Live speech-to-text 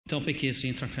topic is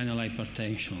intracranial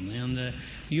hypertension. And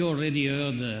you already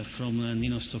heard from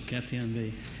Nino Stocchetti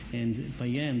and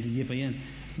Didier Payen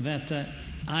that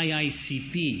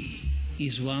IICP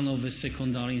is one of the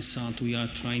secondary insults we are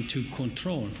trying to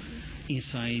control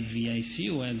inside the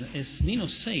ICU. And as Nino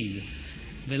said,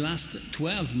 the last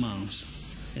 12 months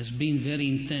has been very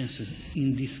intense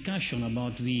in discussion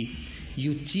about the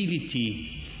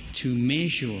utility to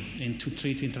measure and to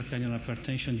treat intracranial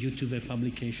hypertension due to the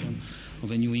publication of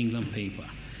a New England paper.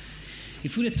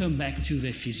 If we return back to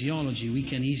the physiology, we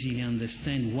can easily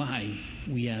understand why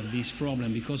we have this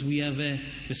problem, because we have a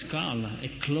skull, a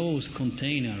closed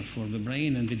container for the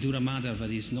brain, and the dura mater that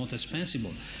is not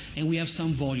expansible. And we have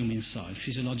some volume inside,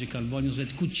 physiological volumes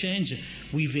that could change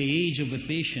with the age of the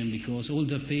patient, because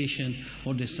older patient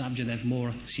or the subject have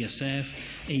more CSF,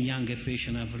 and younger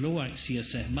patient have lower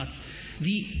CSF. But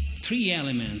the three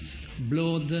elements,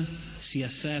 blood,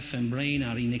 CSF, and brain,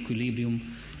 are in equilibrium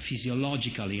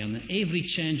physiologically, and every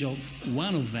change of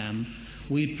one of them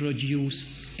will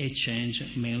produce a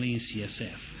change mainly in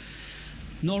CSF.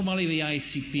 Normally, the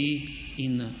ICP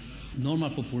in normal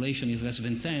population is less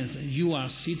than 10. You are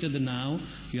seated now,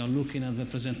 you are looking at the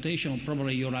presentation,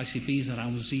 probably your ICP is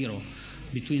around 0,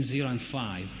 between 0 and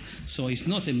 5. So it's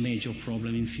not a major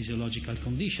problem in physiological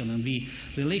condition, and the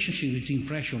relationship between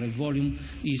pressure and volume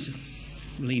is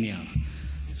linear.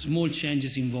 Small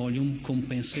changes in volume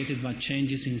compensated by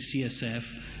changes in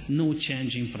CSF, no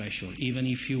change in pressure. Even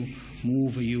if you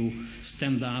move, you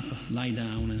stand up, lie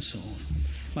down, and so on.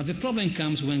 But the problem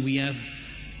comes when we have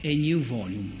a new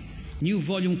volume. New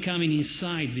volume coming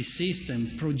inside the system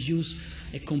produce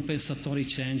a compensatory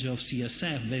change of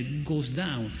CSF that goes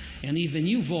down. And if a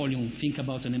new volume, think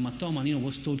about an hematoma, Nino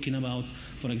was talking about,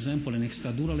 for example, an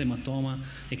extradural hematoma,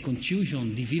 a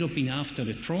contusion developing after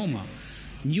a trauma,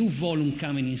 new volume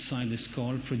coming inside the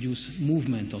skull produce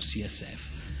movement of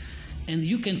CSF. And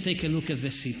you can take a look at the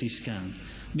CT scan,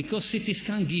 because CT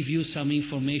scan gives you some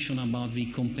information about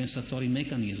the compensatory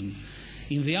mechanism.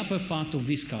 In the upper part of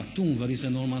this cartoon, there is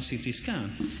a normal CT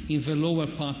scan. In the lower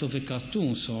part of the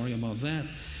cartoon, sorry about that,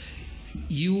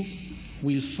 you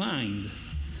will find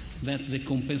that the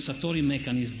compensatory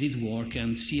mechanism did work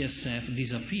and CSF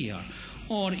disappear.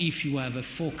 Or if you have a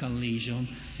focal lesion,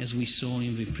 as we saw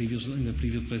in the previous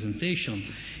presentation,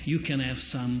 you can have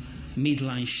some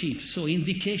midline shift. So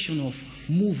indication of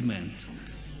movement,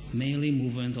 mainly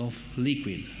movement of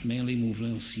liquid, mainly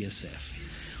movement of CSF.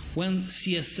 When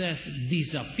CSF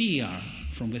disappear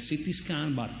from the CT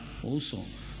scan, but also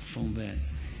from the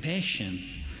patient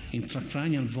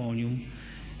intracranial volume,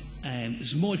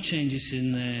 small changes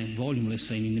in volume, let's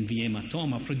say in the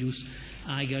hematoma, produce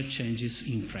higher changes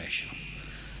in pressure.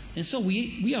 And so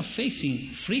we are facing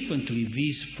frequently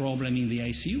this problem in the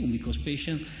ICU, because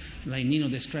patient, like Nino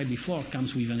described before,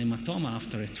 comes with an hematoma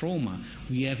after a trauma.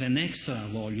 We have an extra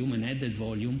volume, an added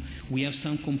volume. We have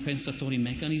some compensatory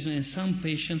mechanism, and some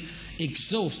patients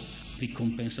exhaust the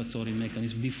compensatory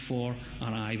mechanism before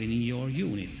arriving in your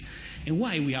unit. And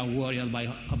why we are worried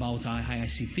about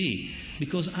IICP?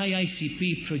 Because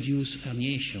IICP produce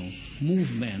herniation,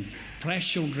 movement,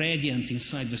 pressure gradient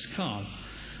inside the skull,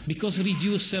 because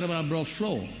reduced cerebral blood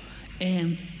flow,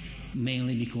 and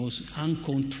mainly because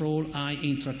uncontrolled high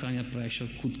intracranial pressure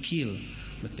could kill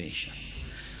the patient.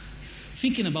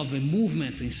 Thinking about the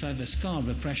movement inside the skull,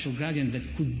 the pressure gradient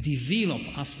that could develop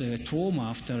after a trauma,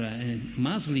 after a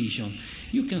mass lesion,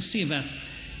 you can see that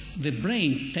the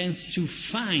brain tends to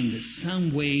find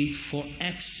some way for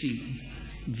exit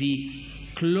the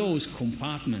closed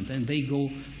compartment, and they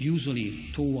go usually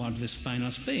toward the spinal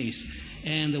space.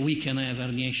 And we can have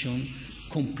herniation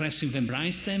compressing the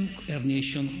brainstem,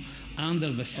 herniation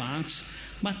under the pharynx,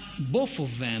 but both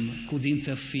of them could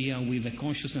interfere with the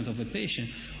consciousness of the patient.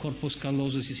 Corpus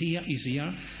callosum is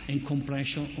here, and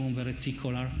compression on the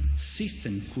reticular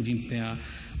system could impair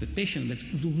the patient, but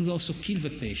would also kill the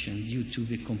patient due to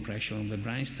the compression of the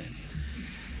brainstem.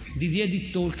 Didier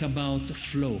did talk about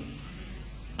flow.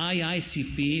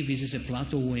 IICP, this is a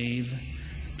plateau wave,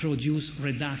 produce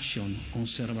reduction on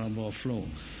cerebral blood flow.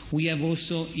 We have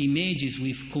also images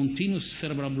with continuous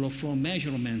cerebral blood flow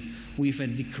measurement with a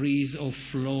decrease of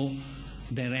flow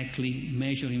directly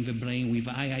measuring the brain with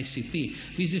IICP.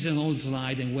 This is an old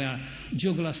slide and where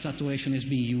jugular saturation has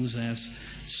been used as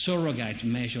surrogate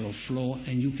measure of flow,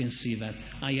 and you can see that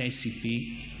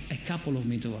IICP, a couple of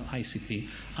meters of ICP,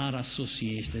 are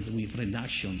associated with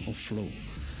reduction of flow.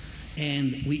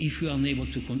 And if we are unable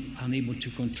to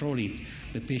control it,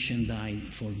 the patient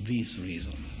died for this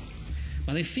reason.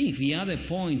 But I think the other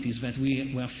point is that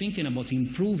we are thinking about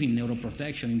improving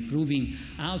neuroprotection, improving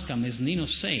outcome, as Nino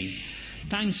said.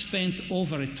 time spent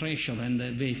over a threshold, and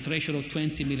the threshold of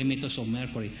 20 millimeters of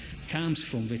mercury comes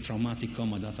from the traumatic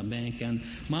coma data bank. And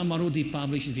Marmarudi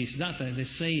published this data. They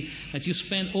say that you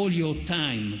spend all your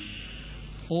time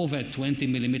over 20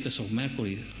 millimeters of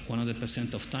mercury,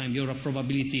 100% of time, your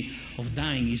probability of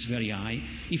dying is very high.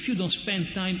 If you don't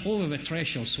spend time over the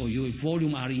threshold, so your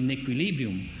volume are in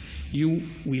equilibrium, you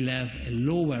will have a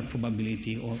lower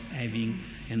probability of having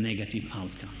a negative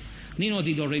outcome. Nino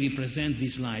did already present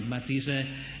this slide, but it's a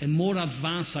more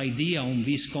advanced idea on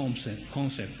this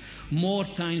concept. More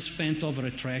time spent over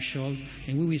a threshold,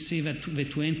 and we will see that the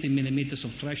 20 millimeters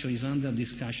of threshold is under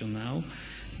discussion now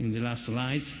in the last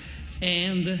slides,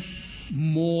 and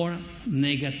more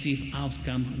negative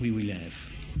outcome we will have.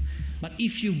 But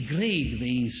if you grade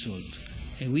the insult,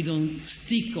 and we don't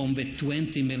stick on the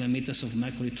 20 millimeters of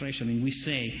mercury threshold, and we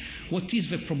say, what is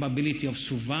the probability of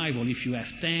survival if you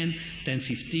have 10, 10,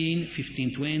 15,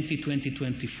 15, 20, 20,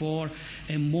 24,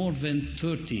 and more than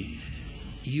 30,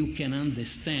 you can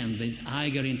understand that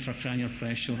higher intracranial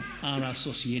pressure are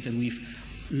associated with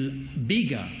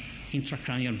bigger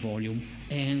intracranial volume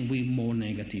and with more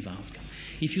negative outcome.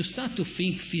 If you start to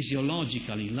think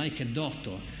physiologically like a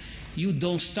doctor, you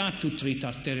don't start to treat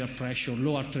arterial pressure,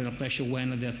 low arterial pressure,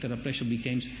 when the arterial pressure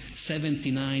becomes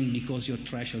 79 because your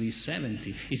threshold is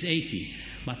 80.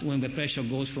 But when the pressure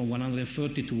goes from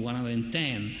 130 to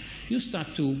 110, you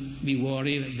start to be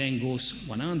worried, then goes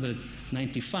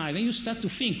 195, and you start to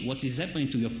think what is happening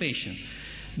to your patient.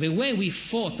 The way we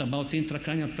thought about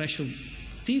intracranial pressure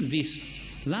till this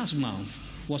last month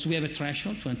was we have a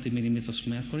threshold, 20 millimeters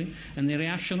mercury, and a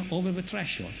reaction over the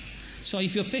threshold. So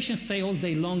if your patient stay all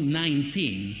day long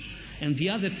 19, and the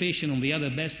other patient on the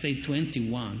other bed stay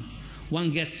 21,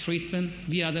 one gets treatment,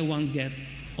 the other one gets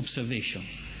observation.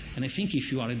 And I think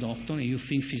if you are a doctor and you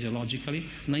think physiologically,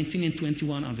 19 and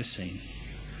 21 are the same.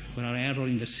 There are errors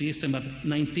in the system, but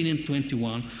 19 and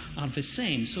 21 are the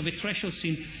same. So the threshold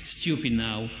seems stupid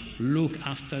now. Look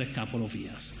after a couple of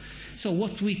years. So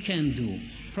what we can do,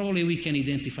 probably we can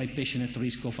identify patients at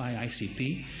risk of high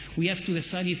ICP. We have to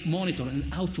decide if monitor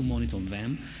and how to monitor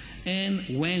them.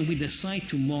 And when we decide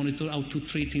to monitor, how to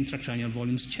treat intracranial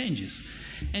volumes changes.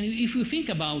 And if you think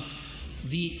about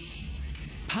the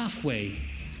pathway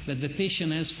that the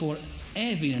patient has for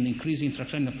having an increase in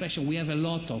intracranial pressure, we have a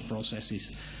lot of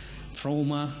processes.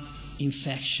 Trauma,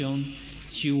 infection,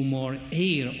 tumor,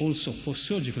 air, also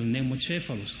post-surgical,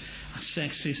 pneumocephalus,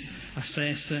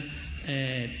 access,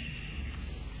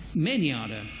 many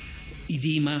other,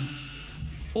 edema.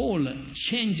 All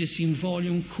changes in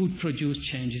volume could produce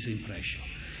changes in pressure.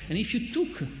 And if you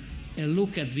took a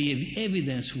look at the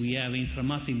evidence we have in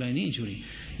traumatic brain injury,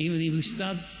 even if we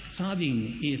start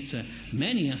studying it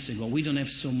many years ago, we don't have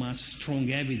so much strong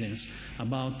evidence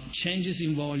about changes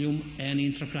in volume and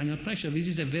intracranial pressure. This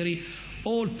is a very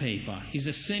old paper. It's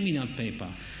a seminal paper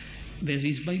that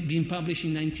is being published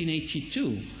in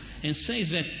 1982 and says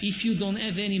that if you don't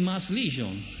have any mass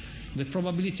lesion, the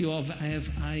probability of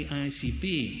high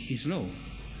ICP is low.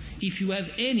 If you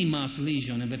have any mass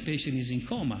lesion and the patient is in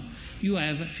coma, you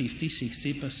have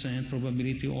 50-60%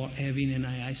 probability of having an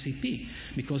high ICP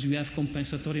because you have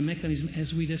compensatory mechanism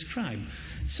as we described.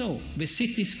 So the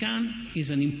CT scan is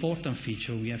an important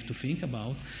feature we have to think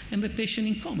about, and the patient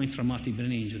in coma in traumatic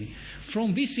brain injury.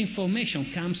 From this information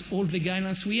comes all the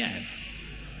guidelines we have.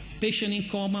 Patient in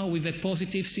coma with a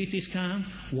positive CT scan,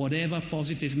 whatever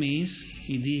positive means,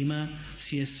 edema,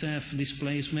 CSF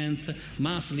displacement,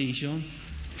 mass lesion,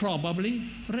 probably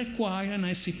require an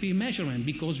ICP measurement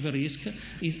because the risk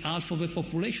is half of the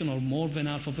population or more than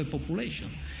half of the population.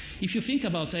 If you think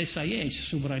about SIH,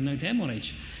 subarachnoid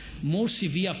hemorrhage, more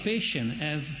severe patients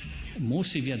have more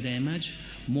severe damage,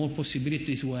 more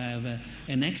possibility to have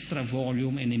an extra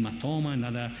volume, an hematoma,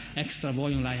 another extra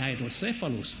volume like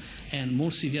hydrocephalus, and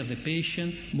more severe the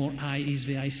patient, more high is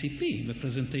the ICP, the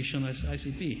presentation as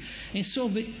ICP. And so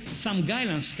some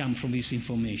guidelines come from this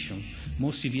information.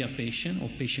 More severe patient or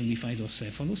patient with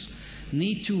hydrocephalus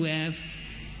need to have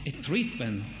a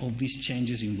treatment of these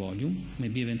changes in volume.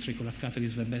 Maybe ventricular catheter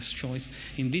is the best choice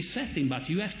in this setting, but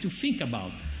you have to think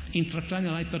about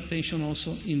intracranial hypertension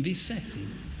also in this setting.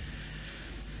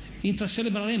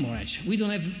 Intracerebral hemorrhage, we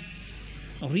don't have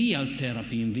real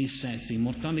therapy in this setting.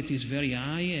 Mortality is very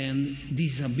high and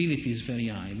disability is very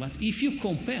high. But if you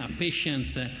compare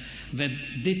patients that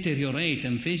deteriorate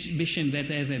and patients that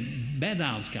have a bad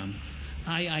outcome,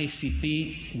 high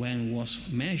ICP, when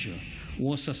was measured,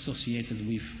 was associated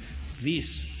with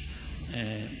this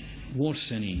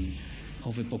worsening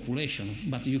of the population.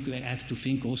 But you have to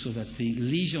think also that the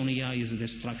lesion here is the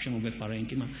destruction of the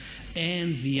parenchyma,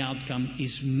 and the outcome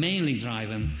is mainly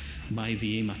driven by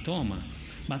the hematoma.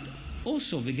 But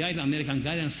Also, the American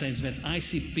guidance says that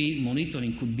ICP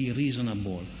monitoring could be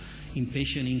reasonable in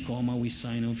patient in coma with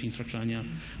sign of intracranial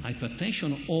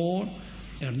hypertension or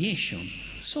herniation.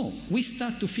 So we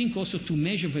start to think also to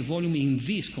measure the volume in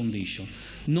this condition,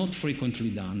 not frequently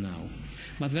done now.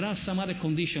 But there are some other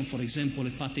conditions, for example,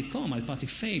 hepatic coma, hepatic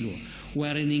failure,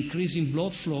 where an increase in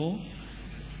blood flow,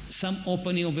 some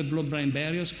opening of the blood-brain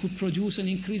barriers could produce an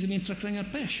increase in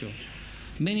intracranial pressure.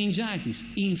 Meningitis,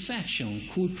 infection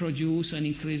could produce an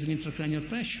increase in intracranial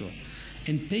pressure.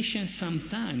 And patients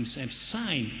sometimes have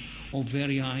signs of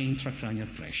very high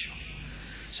intracranial pressure.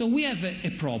 So we have a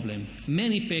problem.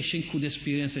 Many patients could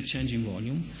experience a change in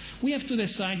volume. We have to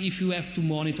decide if you have to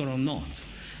monitor or not.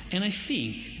 And I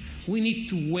think we need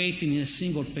to weigh in a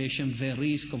single patient the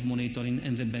risk of monitoring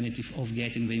and the benefit of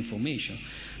getting the information.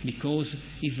 Because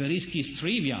if the risk is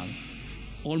trivial,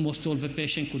 almost all the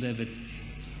patients could have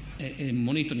a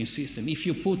monitoring system. If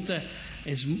you put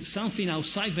something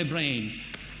outside the brain,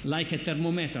 like a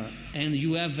thermometer, and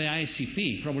you have the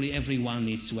ICP, probably everyone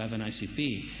needs to have an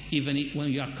ICP, even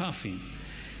when you are coughing.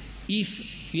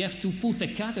 If you have to put a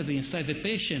catheter inside the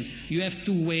patient, you have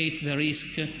to weigh the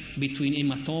risk between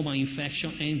hematoma,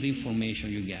 infection, and the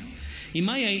information you get. In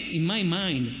my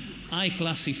mind, I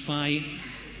classify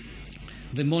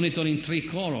the monitoring in 3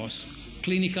 colors: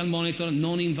 clinical monitor,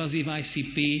 non-invasive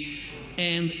ICP,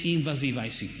 and invasive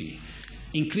ICP.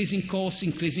 Increasing cost,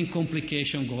 increasing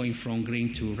complication, going from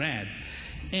green to red.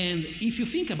 And if you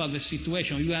think about the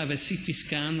situation, you have a CT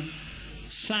scan,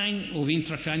 sign of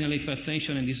intracranial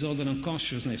hypertension and disorder of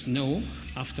consciousness. No,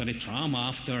 after a trauma,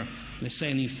 after, let's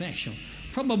say, an infection.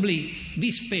 Probably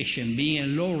this patient, being a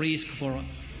low risk for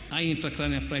high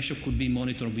intracranial pressure, could be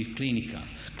monitored with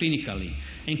clinically.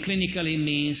 And clinically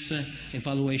means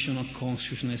evaluation of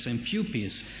consciousness and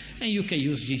pupils. And you can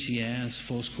use GCS,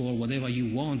 FOSCORE, whatever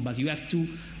you want, but you have to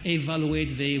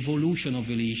evaluate the evolution of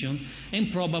the lesion,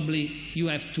 and probably you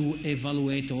have to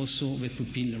evaluate also the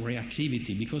pupil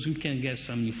reactivity, because we can get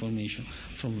some information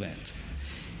from that.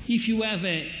 If you have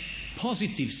a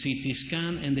positive CT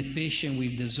scan and the patient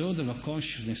with disorder of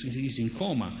consciousness is in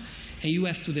coma, and you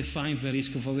have to define the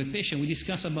risk for the patient. We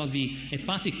discussed about the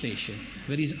hepatic patient.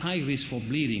 There is high risk for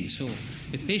bleeding, so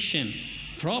the patient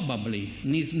probably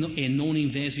needs a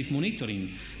non-invasive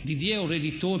monitoring. Didier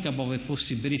already talked about the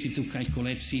possibility to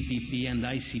calculate CPP and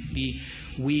ICP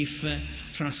with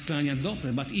transcranial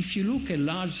Doppler. But if you look at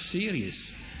large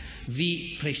series,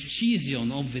 the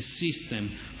precision of the system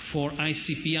for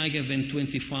ICP higher than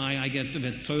 25, higher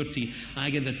than 30,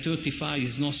 higher than 35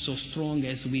 is not so strong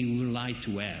as we would like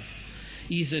to have.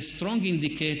 It is a strong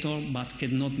indicator, but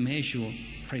cannot measure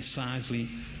precisely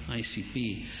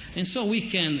ICP. And so we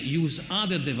can use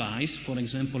other device, for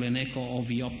example, an echo of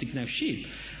the optic nerve sheath,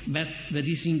 but that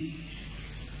is in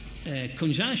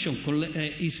conjunction,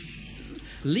 is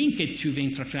linked to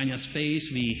the intracranial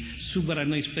space, the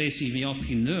subarachnoid space in the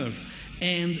optic nerve,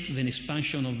 and the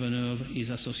expansion of the nerve is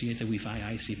associated with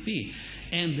high ICP.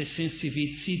 And the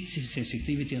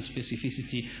sensitivity and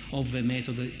specificity of the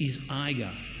method is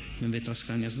higher than the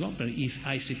transcranial Doppler if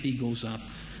ICP goes up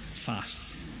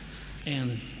fast.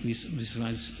 And these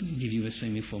slides give you the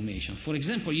same information. For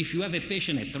example, if you have a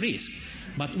patient at risk,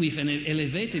 but with an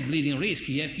elevated bleeding risk,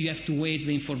 you have to weigh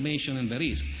the information and the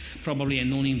risk. Probably a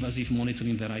non-invasive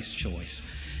monitoring the right choice.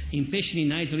 In patient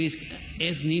in high risk,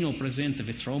 as Nino presented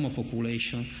the trauma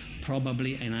population,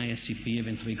 probably an ISCP,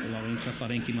 ventricular or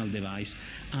intraparenchymal device,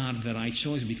 are the right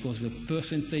choice because the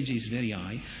percentage is very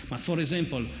high. But for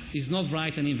example, it's not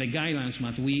written in the guidelines,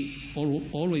 but we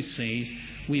always say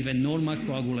with a normal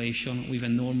coagulation, with a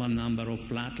normal number of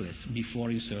platelets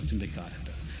before inserting the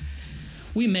catheter.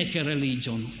 We make a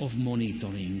religion of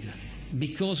monitoring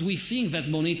because we think that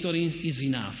monitoring is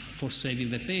enough for saving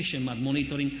the patient, but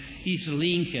monitoring is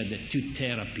linked to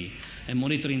therapy. And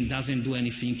monitoring doesn't do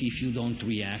anything if you don't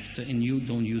react and you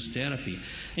don't use therapy.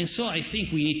 And so I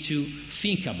think we need to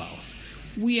think about.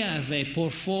 We have a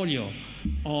portfolio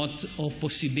of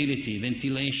possibility: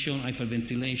 ventilation,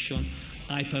 hyperventilation,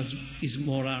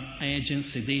 hyperesmoral agent,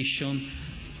 sedation,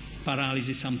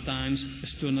 paralysis sometimes,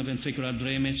 external ventricular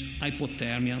drainage,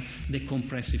 hypothermia,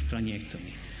 decompressive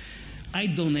craniectomy. I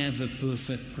don't have a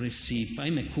perfect recipe.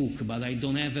 I'm a cook, but I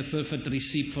don't have a perfect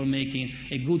recipe for making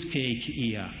a good cake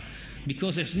here.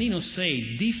 Because as Nino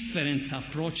said, different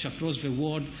approach across the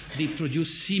world, they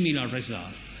produce similar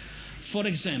results. For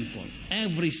example,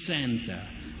 every center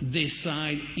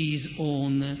decides its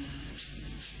own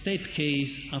step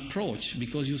case approach,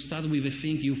 because you start with the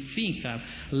things you think are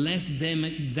less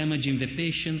damaging the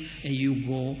patient and you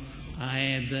go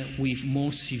ahead with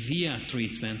more severe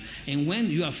treatment. And when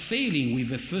you are failing with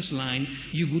the first line,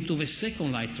 you go to the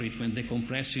second line treatment, the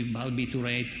compressive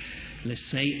barbiturate, let's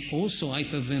say also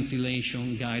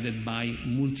hyperventilation guided by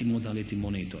multimodality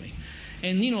monitoring.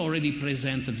 And Nino already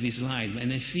presented this slide,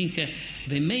 and I think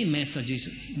the main message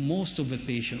is almost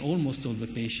all the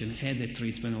patients had a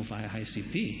treatment of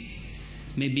ICP.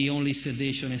 Maybe only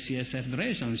sedation and CSF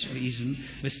drainage is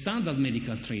the standard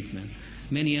medical treatment.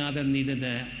 Many others needed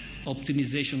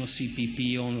optimization of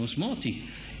CPP on osmotic,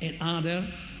 and other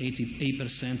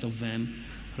 88% of them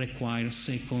require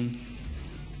second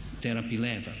therapy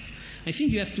level. I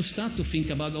think you have to start to think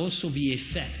about also the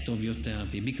effect of your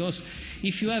therapy, because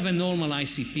if you have a normal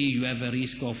ICP, you have a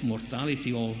risk of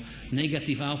mortality or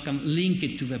negative outcome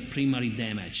linked to the primary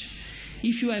damage.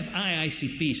 If you have high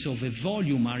ICP, so the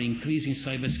volume are increasing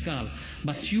inside the skull,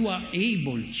 but you are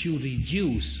able to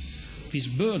reduce this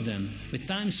burden, the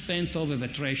time spent over the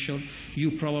threshold, you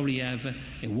probably have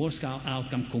a worse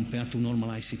outcome compared to normal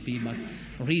ICP, but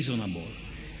reasonable.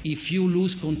 If you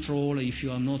lose control, if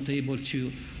you are not able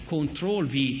to control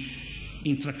the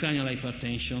intracranial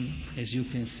hypertension, as you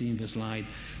can see in the slide,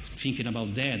 thinking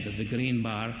about that, the green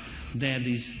bar, that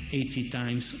is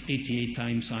 88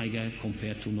 times higher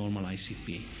compared to normal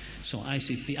ICP. So high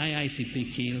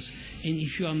ICP kills, and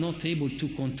if you are not able to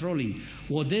control it,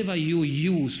 whatever you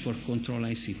use for control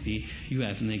ICP, you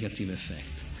have negative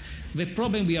effect. The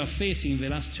problem we are facing in the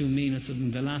last 2 minutes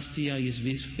in the last year is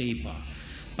this paper,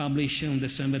 published on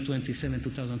December 27,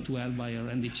 2012 by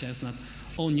Randy Chestnut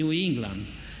on New England.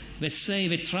 They say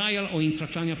the trial of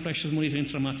intracranial pressure monitoring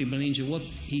traumatic brain injury, what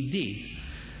he did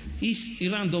is he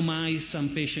randomized some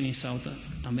patients in South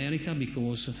America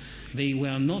because they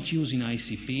were not using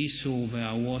ICP, so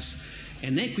there was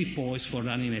an equipoise for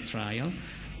running a trial.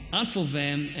 Half of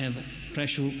them have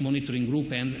pressure monitoring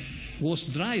group and was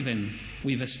driven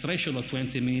with a threshold of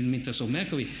 20 millimeters of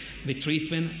mercury. The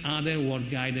treatment, others were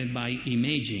guided by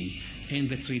imaging, and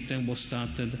the treatment was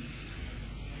started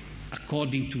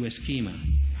according to a schema.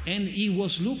 And he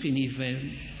was looking if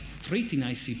treating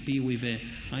ICP with an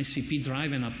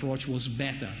ICP-driven approach was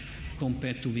better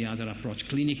compared to the other approach,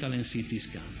 clinical and CT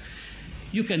scan.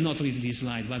 You cannot read this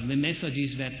slide, but the message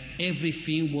is that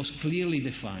everything was clearly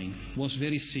defined, was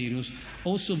very serious.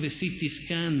 Also, the CT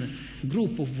scan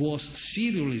group was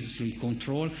seriously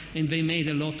controlled, and they made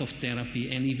a lot of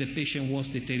therapy, and if the patient was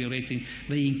deteriorating,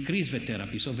 they increased the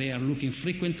therapy. So they are looking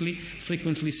frequently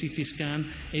CT scan,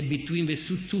 and between the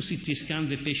two CT scans,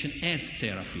 the patient had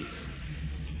therapy.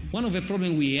 One of the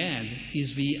problems we had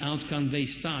is the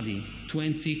outcome-based study,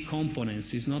 20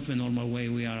 components. It's not the normal way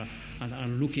we are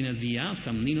looking at the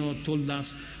outcome. Nino told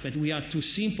us that we are too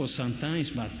simple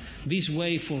sometimes, but this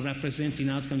way for representing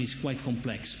outcome is quite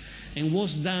complex. And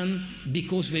was done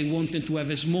because they wanted to have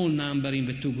a small number in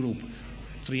the two groups,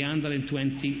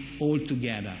 320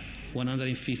 altogether,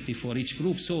 150 for each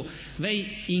group. So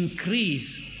they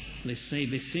increase, let's say,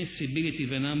 the sensibility,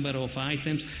 the number of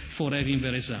items for having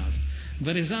the result.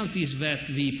 The result is that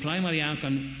the primary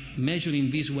outcome measured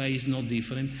in this way is not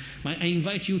different. But I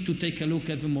invite you to take a look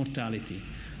at the mortality.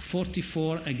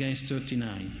 44 against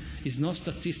 39. It's not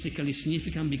statistically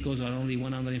significant because there are only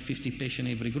 150 patients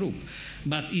in every group.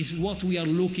 But it's what we are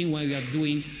looking when we are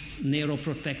doing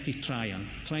neuroprotective trial,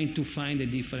 trying to find a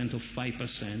difference of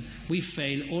 5%. We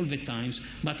fail all the times,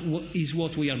 but is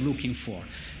what we are looking for.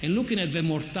 And looking at the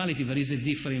mortality, there is a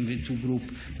difference in the two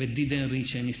groups that didn't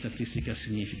reach any statistical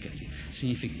significance.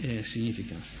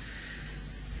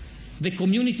 The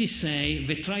community say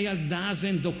the trial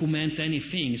doesn't document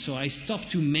anything, so I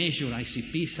stopped to measure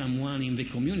ICP. Someone in the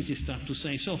community start to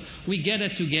say, so we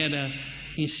gathered together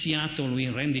in Seattle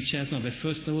with Randy Chestnut, the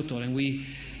first author, and we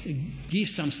give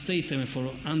some statement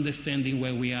for understanding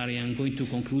where we are, and I'm going to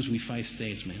conclude with 5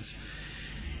 statements.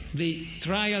 The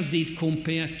trial did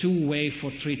compare 2 ways for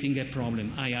treating a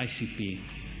problem, ICP.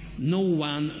 No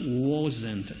one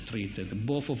wasn't treated.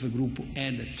 Both of the group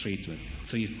had treatment.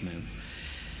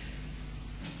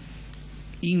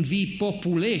 In the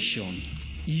population,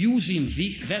 using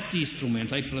that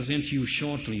instrument I present you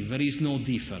shortly, there is no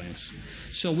difference.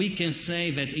 So we can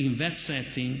say that in that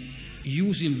setting,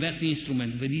 using that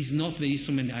instrument, that is not the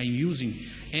instrument I'm using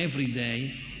every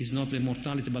day, is not the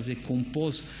mortality, but the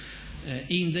composed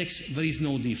index, there is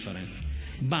no difference.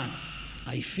 But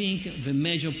I think the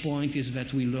major point is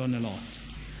that we learn a lot.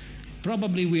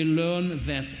 Probably we learn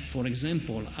that, for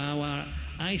example, our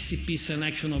ICP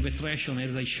selection of a threshold,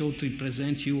 as I shortly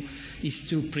present you, is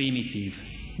too primitive,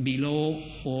 below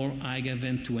or higher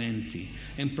than 20.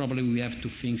 And probably we have to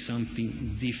think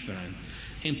something different.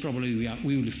 And probably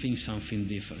we will think something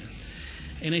different.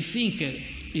 And I think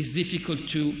it's difficult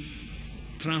to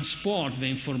transport the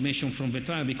information from the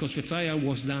trial, because the trial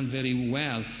was done very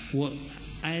well,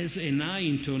 has an high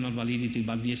internal validity,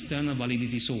 but the external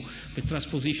validity, so the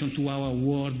transposition to our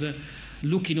world,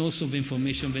 looking also at the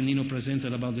information that Nino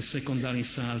presented about the secondary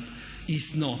result,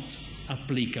 is not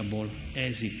applicable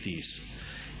as it is.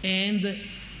 And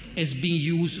has been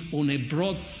used on a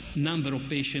broad number of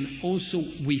patients also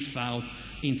without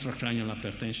intracranial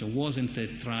hypertension. Wasn't a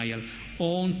trial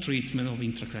on treatment of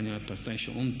intracranial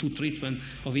hypertension, on to treatment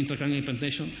of intracranial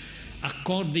hypertension,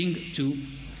 according to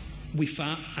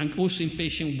and also in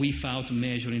patients without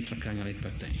major intracranial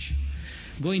hypertension.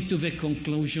 Going to the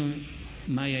conclusion,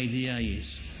 my idea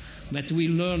is that we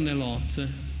learn a lot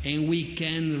and we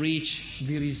can reach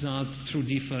the result through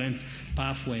different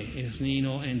pathways, as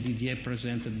Nino and Didier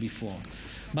presented before.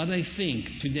 But I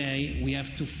think today we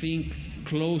have to think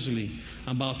closely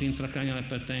about intracranial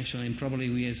hypertension, and probably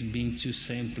we have been too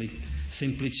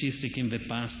simplistic in the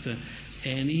past,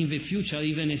 and in the future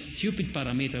even a stupid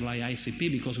parameter like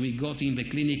ICP, because we got in the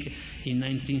clinic in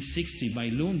 1960 by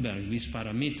Lundberg this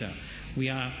parameter. We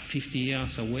are 50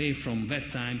 years away from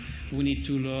that time. We need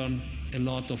to learn a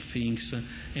lot of things,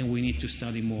 and we need to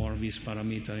study more this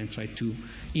parameter and try to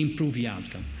improve the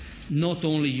outcome. Not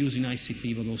only using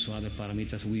ICP, but also other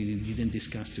parameters we didn't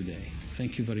discuss today.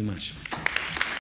 Thank you very much.